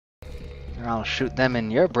Or I'll shoot them in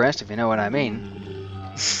your breast, if you know what I mean.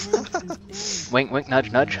 Wink, wink,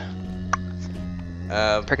 nudge, nudge.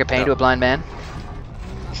 Prick a pain to a blind man.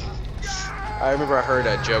 I remember I heard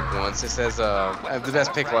a joke once. It says, the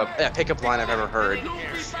best pickup line I've ever heard.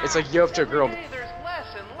 It's like, you go up to a girl,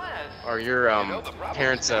 are your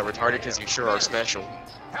parents retarded because you sure are special?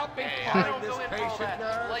 I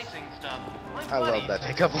love that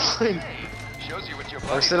pickup line.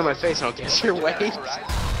 Or sit on my face and I'll kiss your weight.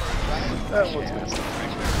 That one's messed up.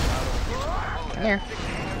 Come here.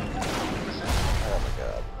 Oh my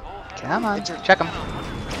god. Come on, check them.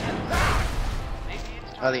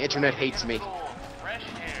 Oh, the internet hates me.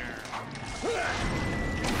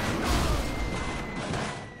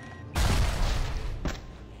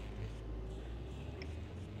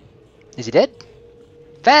 Is he dead?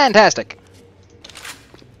 Fantastic!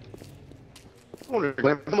 I wonder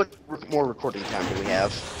how much more recording time do we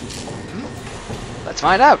have? Let's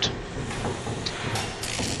find out.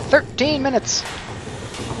 13 minutes.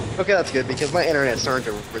 Okay, that's good because my internet's starting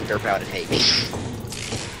to derp out and hate me.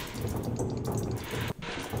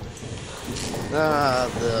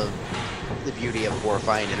 The beauty of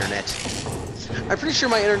horrifying internet. I'm pretty sure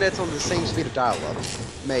my internet's on the same speed of dial-up.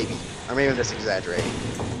 Maybe. Or maybe I'm just exaggerating.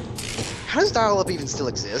 How does dial-up even still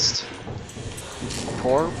exist?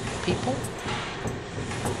 Poor people?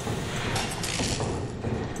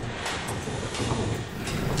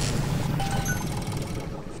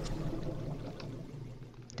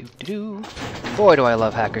 Doo-doo-doo. Boy, do I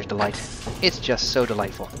love Hacker's Delight. It's just so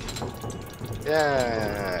delightful.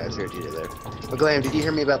 Yeah, I see what you did there. But Glam, did you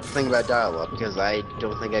hear me about the thing about dial-up? Because I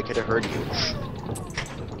don't think I could have heard you.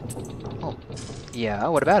 Oh, yeah,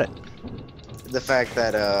 what about it? The fact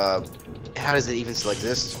that, how does it even still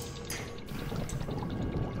exist?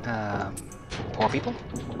 Poor people?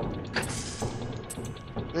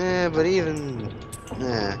 But even...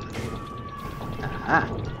 Aha.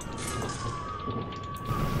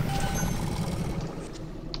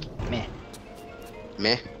 Meh.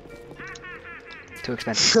 Meh. Too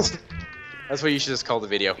expensive. That's what you should just call the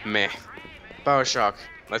video. Meh. Bioshock.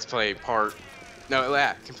 Let's play part... No,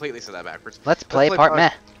 yeah, completely said that backwards. Let's play part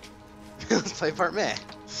meh. Let's play part meh.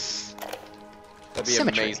 That'd be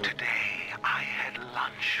Symmetry. amazing. Today I had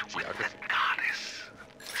lunch with the goddess.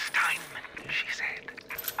 Steinman, she said.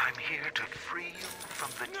 I'm here to free you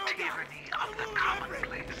from the tyranny of the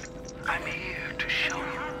commonplace. I'm here to show you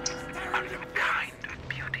a new kind of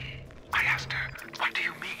beauty. I asked her, what do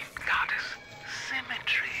you mean, goddess?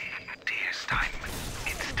 Symmetry, dear Steinman.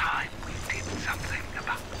 It's time we did something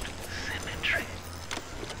about symmetry.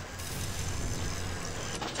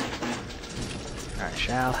 I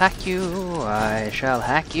shall hack you, I shall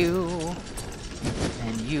hack you,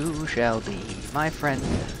 and you shall be my friend.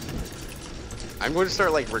 I'm going to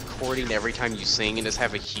start, like, recording every time you sing and just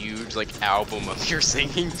have a huge, like, album of your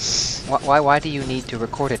singing. Why do you need to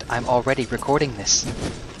record it? I'm already recording this.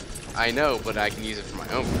 I know, but I can use it for my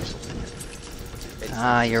own personal.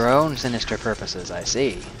 Ah, your own sinister purposes, I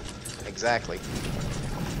see. Exactly.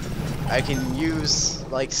 I can use,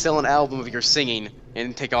 like, sell an album of your singing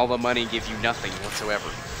and take all the money and give you nothing whatsoever.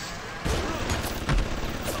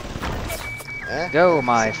 Go,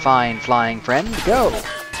 my fine flying friend, go!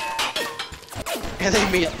 And then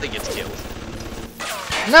immediately gets killed.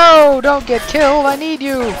 No, don't get killed, I need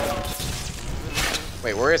you!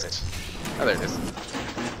 Wait, where is it? Oh, there it is.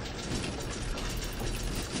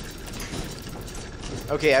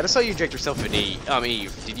 Okay, I just saw you inject yourself in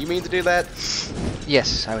Eve. Did you mean to do that?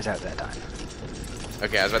 Yes, I was out that time.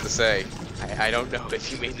 Okay, I was about to say, I don't know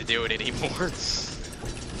if you mean to do it anymore.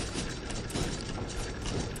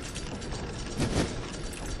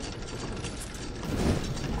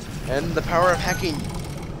 And the power of hacking.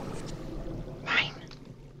 Mine.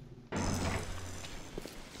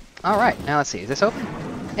 Alright, now let's see, is this open?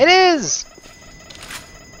 It is!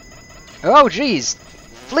 Oh, jeez!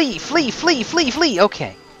 Flee, flee, flee, flee, flee!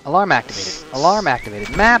 Okay. Alarm activated. Alarm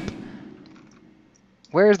activated. Map!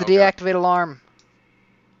 Where's the deactivate alarm?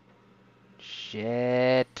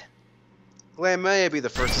 Shit. Well, may I be the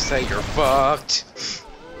first to say you're fucked.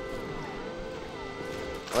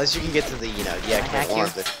 Unless you can get to the, deactivate alarm.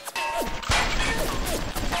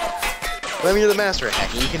 Well, I mean, you're the master at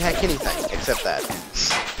hacking. You can hack anything except that.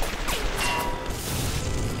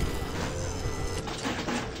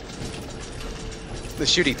 The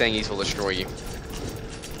shooty thingies will destroy you.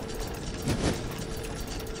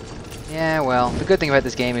 Yeah, well, the good thing about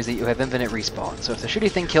this game is that you have infinite respawn. So if the shooty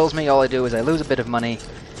thing kills me, all I do is I lose a bit of money,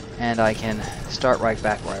 and I can start right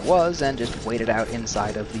back where I was and just wait it out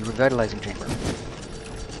inside of the revitalizing chamber.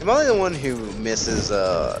 Am I the one who misses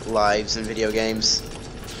lives in video games?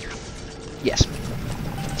 Yes.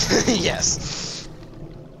 Yes.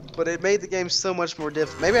 But it made the game so much more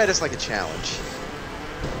difficult. Maybe I just like a challenge.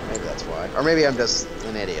 Maybe that's why. Or maybe I'm just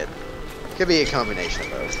an idiot. Could be a combination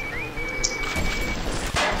of both.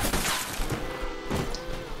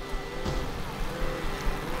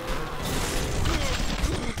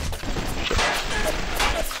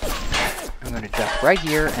 I'm going to duck right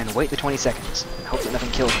here and wait the 20 seconds. And hope that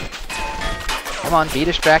nothing kills me. Come on, be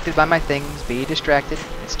distracted by my things. Be distracted.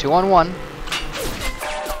 It's 2-on-1.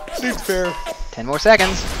 Seems fair. 10 more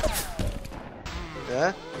seconds.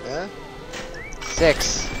 Yeah?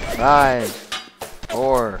 6, 5,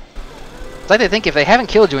 4. It's like they think if they haven't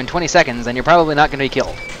killed you in 20 seconds, then you're probably not going to be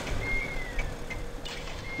killed.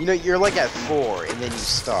 You know, you're like at 4, and then you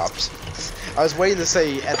stopped. I was waiting to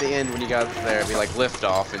say at the end when you got there, it'd be like lift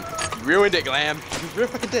off, and you ruined it, Glam. You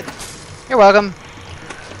ruined it. You're welcome.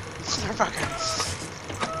 Motherfucker.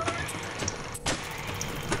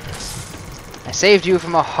 I saved you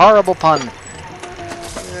from a horrible pun.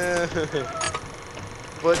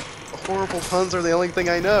 But horrible puns are the only thing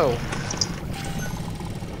I know.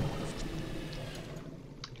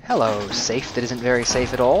 Hello, safe that isn't very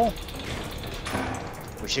safe at all.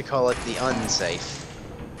 We should call it the unsafe.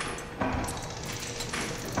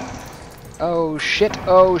 Oh shit,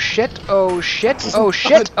 oh shit, oh shit, oh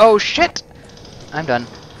shit, oh shit! I'm done.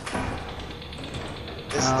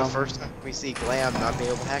 This is the first time we see Glam not be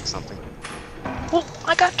able to hack something. Well,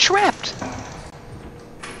 I got trapped!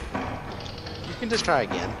 You can just try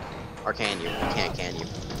again. Or can you? You can't, can you?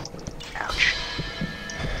 Ouch.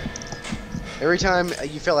 Every time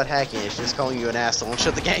you fail at hacking, it's just calling you an asshole and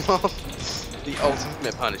shut the game off. The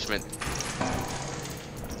ultimate punishment.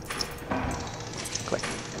 Click.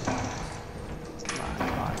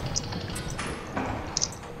 Come on.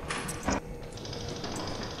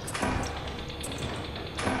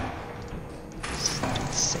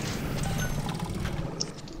 Safe.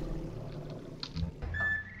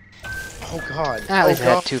 Oh god. At least I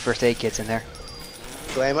God. had 2 first aid kits in there.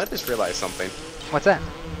 Glam, I just realized something. What's that?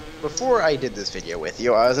 Before I did this video with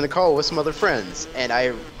you, I was in a call with some other friends, and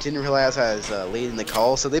I didn't realize I was leading the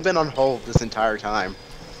call, so they've been on hold this entire time.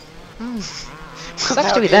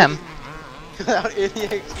 Sucks to be them. Without any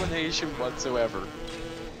explanation whatsoever.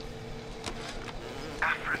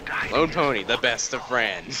 Aphrodite, Lone Pony, the best of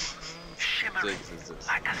friends. shimmering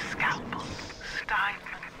like a scalpel.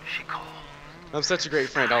 Steinman, she calls. I'm such a great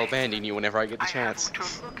friend, I'll abandon you whenever I get the chance. I have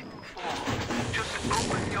what you're looking for. Just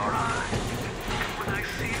open your eyes. And when I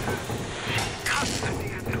see her, she cuts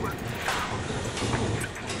me into 1,000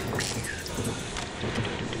 pieces.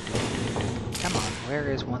 Come on,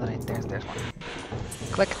 where is one that I... There's one.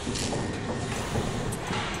 Click.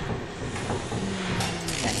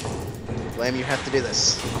 Glam, you have to do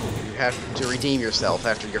this. You have to redeem yourself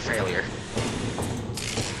after your failure.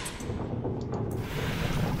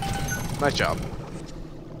 Nice job.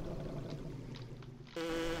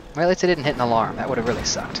 Well, at least I didn't hit an alarm. That would have really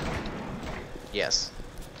sucked. Yes.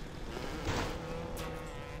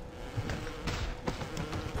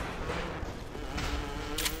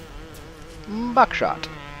 Buckshot.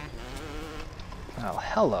 Well,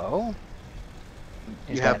 hello.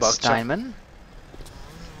 Is You have that buckshot? Steinman?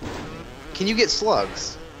 Can you get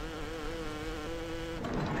slugs?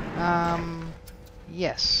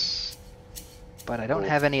 Yes. But I don't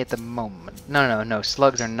have any at the moment. No,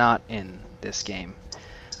 slugs are not in this game.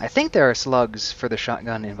 I think there are slugs for the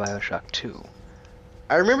shotgun in Bioshock 2.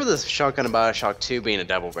 I remember this shotgun in Bioshock 2 being a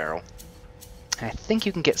double barrel. I think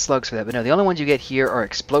you can get slugs for that, but no, the only ones you get here are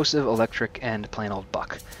explosive, electric, and plain old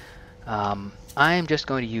buck. I'm just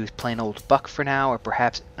going to use plain old buck for now, or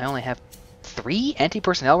perhaps I only have 3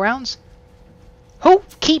 anti-personnel rounds? Who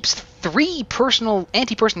keeps 3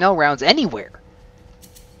 anti-personnel rounds anywhere?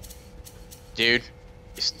 Dude,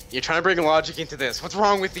 you're trying to bring logic into this. What's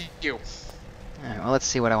wrong with you? Alright, well, let's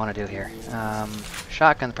see what I want to do here.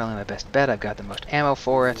 Shotgun's probably my best bet. I've got the most ammo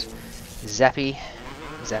for it. Zappy.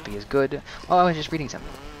 Zappy is good. Oh, I was just reading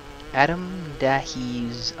something. Adam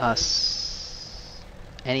dahies us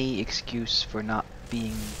any excuse for not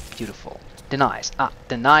being beautiful. Denies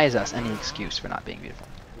us any excuse for not being beautiful.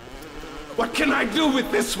 What can I do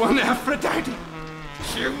with this one, Aphrodite?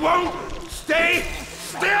 She won't stay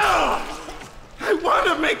still! I want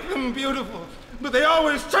to make them beautiful, but they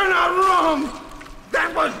always turn out wrong!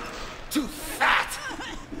 That one, too fat!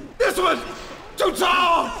 This one, too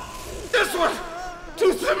tall! This one,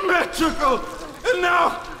 too symmetrical! And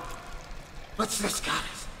now, what's this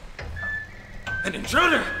goddess? An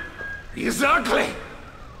intruder! He's ugly!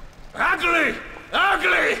 Ugly!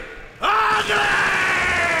 Ugly! Ugly!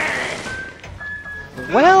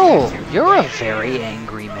 Well, you're a very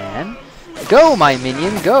angry man. Go, my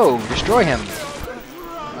minion, go! Destroy him.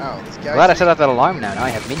 Wow, this guy. Glad I set off that alarm now. Now I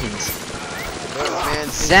have minions. Man,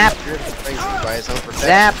 Zap. crazy by his own protection.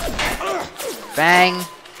 Zap. Bang.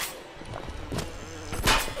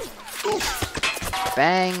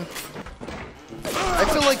 Bang. I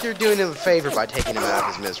feel like you're doing him a favor by taking him out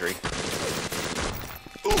of his misery.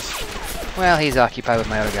 Well, he's occupied with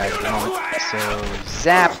my other guys at the moment. So,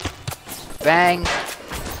 zap. Bang.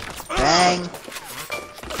 Bang.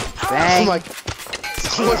 Bang. Oh my.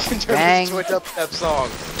 Someone can turn Bang. this into a dubstep song.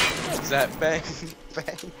 Zap, bang,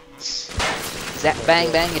 bang. Zap,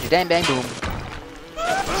 bang, bang, get your damn bang, boom.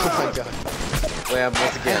 Oh my god. Wham,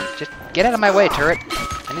 once again. Just get out of my way, turret.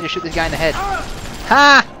 I need to shoot this guy in the head.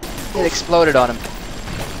 Ha! It exploded on him.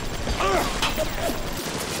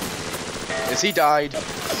 Is he died?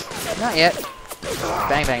 Not yet.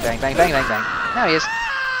 Bang, bang, bang, bang, bang, bang, bang. Now he is.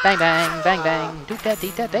 Bang, bang, bang, bang. Do da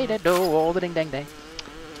dee da da da do. All the ding dang dang.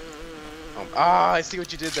 I see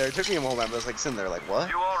what you did there. It took me a moment. I was like sitting there like, what?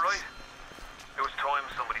 You alright? It was time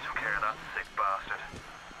somebody took care of that sick bastard.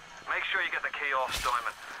 Make sure you get the key off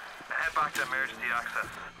Diamond. Head back to emergency access.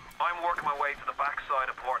 I'm working my way to the backside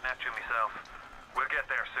of Port Neptune myself. We'll get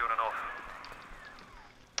there soon enough.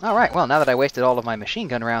 Alright, well, now that I wasted all of my machine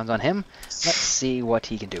gun rounds on him, let's see what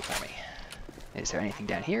he can do for me. Is there anything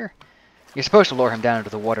down here? You're supposed to lure him down into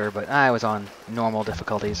the water, but I was on normal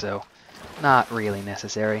difficulty, so not really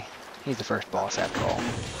necessary. He's the first boss after all.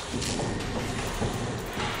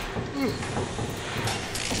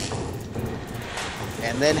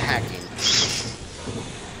 And then hacking.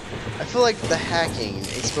 I feel like the hacking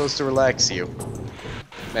is supposed to relax you.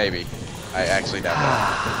 Maybe. I actually doubt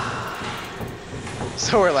that.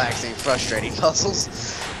 So relaxing, frustrating puzzles.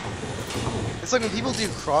 It's like when people do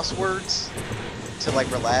crosswords to like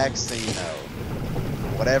relax and, you know,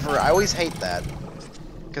 whatever. I always hate that.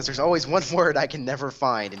 Because there's always one word I can never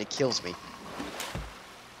find and it kills me.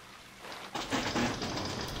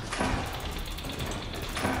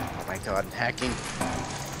 Oh my god, hacking.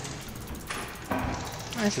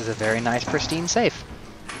 This is a very nice, pristine safe.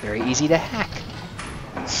 Very easy to hack.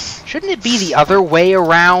 Shouldn't it be the other way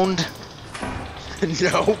around?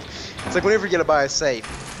 No. It's like whenever you gotta buy a safe.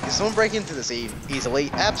 Can someone break into this easily?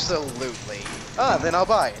 Absolutely. Ah, then I'll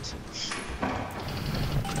buy it.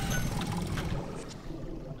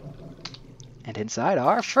 And inside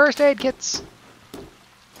are first aid kits.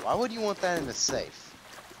 Why would you want that in a safe?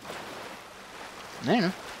 I don't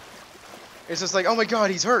know. It's just like, oh my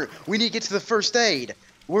god, he's hurt. We need to get to the first aid.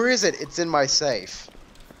 Where is it? It's in my safe.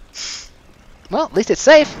 Well, at least it's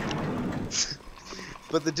safe.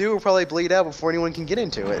 But the dude will probably bleed out before anyone can get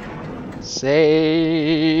into it.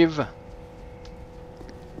 Save.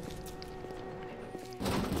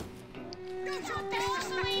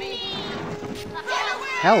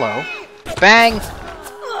 Hello. Bang.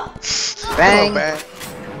 Bang. Oh, bang.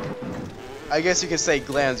 I guess you could say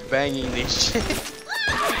Glam's banging this shit.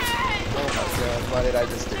 Oh my god, why did I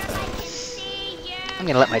just do that? I'm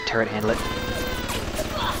gonna let my turret handle it.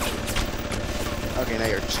 Okay, now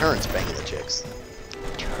your turret's banging the chicks.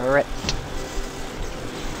 Turret.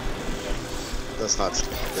 Let's not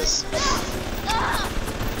stop this.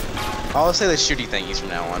 I'll say the shooty thingies from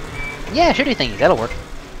now on. Yeah, shooty thingies. That'll work.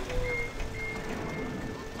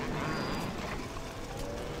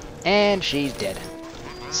 And she's dead.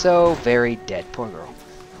 So very dead. Poor girl.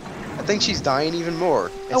 I think she's dying even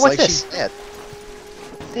more. It's what's like this? she's dead.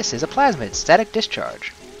 This is a plasmid. Static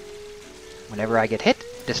discharge. Whenever I get hit,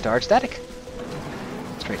 discharge static.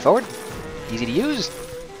 Straightforward. Easy to use.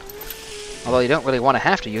 Although you don't really want to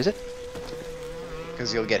have to use it.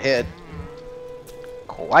 Because you'll get hit.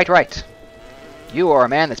 Quite right. You are a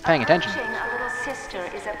man that's paying attention. Approaching a little sister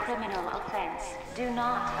is a criminal offense. Do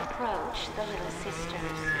not approach the little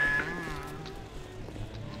sisters.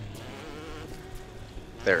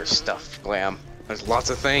 There's stuff, Glam. There's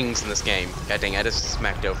lots of things in this game. God dang, I just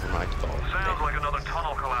smacked over my ball. Sounds like another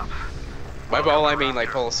tunnel collapse. By ball, I mean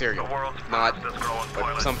like bowl of cereal, The world's not fastest growing what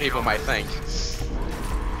toilet some people might think.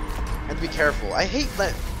 Have to be careful. I hate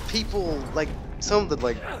that people, like, some of the,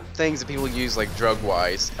 like, things that people use, like,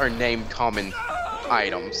 drug-wise, are named common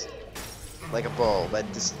items. Like a ball. That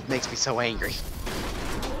just makes me so angry.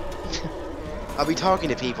 I'll be talking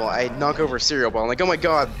to people, I knock over a cereal ball, I'm like, oh my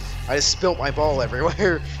god, I just spilt my ball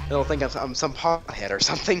everywhere. They'll think I'm some pothead or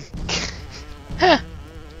something.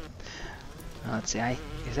 Let's see,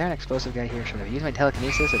 is there an explosive guy here? Should I use my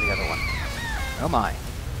telekinesis or the other one? Oh my.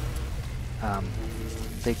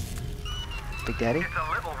 Big Daddy? It's a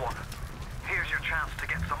little one. Here's your chance to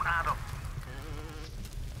get some Adam.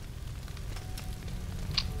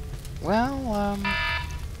 Well,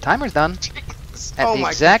 timer's done. At Oh the my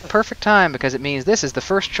exact God. perfect time, because it means this is the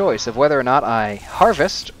first choice of whether or not I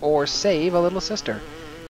harvest or save a little sister.